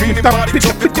got you getting your thumb. Bitch.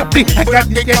 I got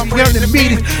you getting in the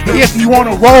meeting. If you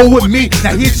wanna roll with me,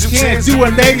 now here you can. Do a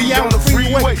lady out on the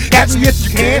freeway. Ask me if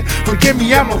you can. Forgive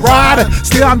me, I'm a rider.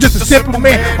 Still, I'm just a simple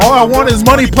man. All I want is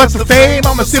money plus the fame.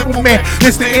 I'm a simple man.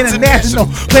 Mr.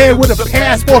 International. Playing with a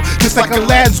passport. Just like a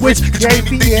lad switch.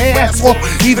 JP asshole,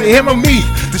 either him or me.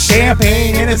 The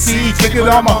champagne, Hennessy, ticket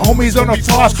all my homies on the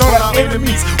floor, start our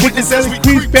enemies. With this every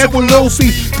creep, fed with low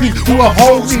feet, who are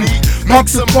holy.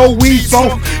 Months of 4 weeks,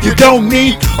 so you don't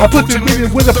need. I put the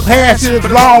living with a passion, it's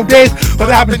long days, but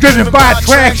I've been driven by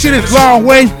attraction, it's long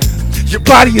way. Your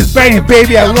body is banging,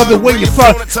 baby, I love the way you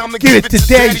fuck. Give it to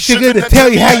daddy, sugar, to tell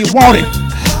you how you want it.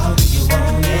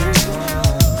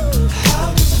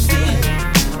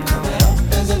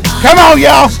 Come on,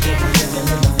 y'all.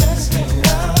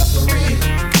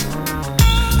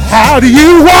 How do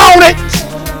you want it?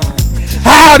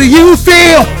 How do you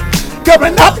feel?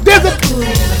 Coming up, there's a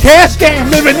cash game,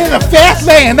 living in a fast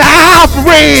lane. Ah, for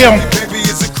real.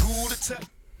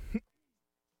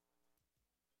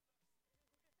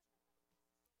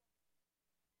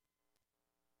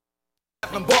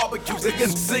 Barbecues, they can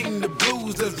sing the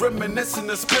blues, there's reminiscing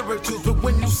the spirituals. But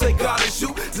when you say God is you,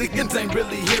 Ziggins ain't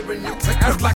really here